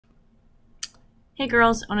Hey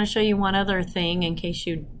girls, I want to show you one other thing in case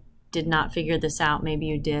you did not figure this out. Maybe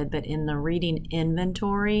you did, but in the reading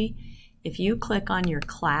inventory, if you click on your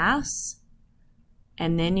class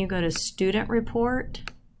and then you go to student report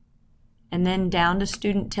and then down to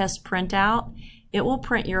student test printout, it will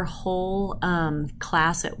print your whole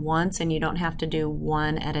class at once and you don't have to do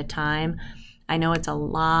one at a time. I know it's a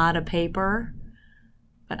lot of paper,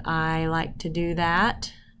 but I like to do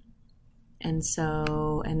that. And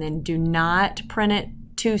then do not print it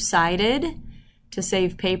two-sided to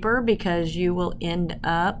save paper because you will end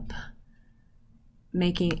up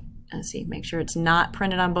making, make sure it's not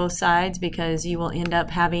printed on both sides because you will end up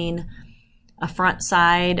having a front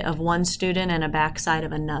side of one student and a back side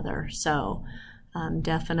of another. So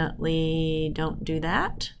definitely don't do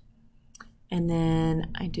that. And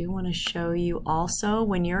then I do want to show you also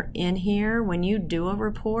when you're in here, when you do a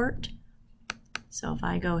report, so if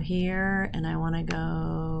I go here and I want to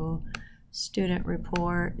go student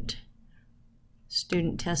report,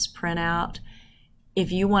 student test printout,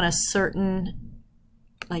 if you want a certain,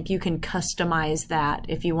 like you can customize that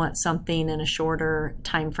if you want something in a shorter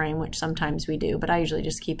time frame, which sometimes we do, but I usually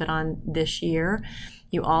just keep it on this year.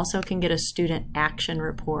 You also can get a student action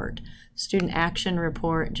report. Student action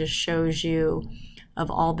report just shows you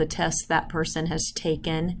of all the tests that person has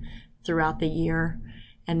taken throughout the year.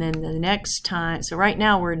 And then the next time, so right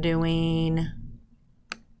now we're doing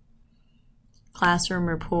classroom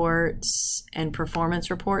reports and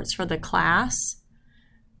performance reports for the class.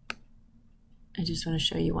 I just want to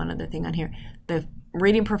show you one other thing on here. The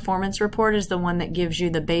reading performance report is the one that gives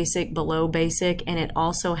you the basic, below basic, and it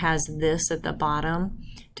also has this at the bottom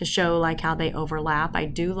to show like how they overlap. I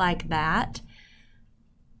do like that.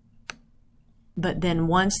 But then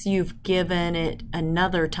once you've given it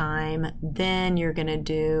another time, then you're going to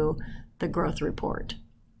do the growth report.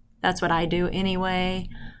 That's what I do anyway,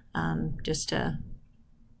 just to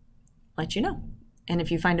let you know. And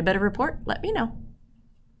if you find a better report, let me know.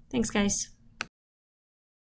 Thanks, guys.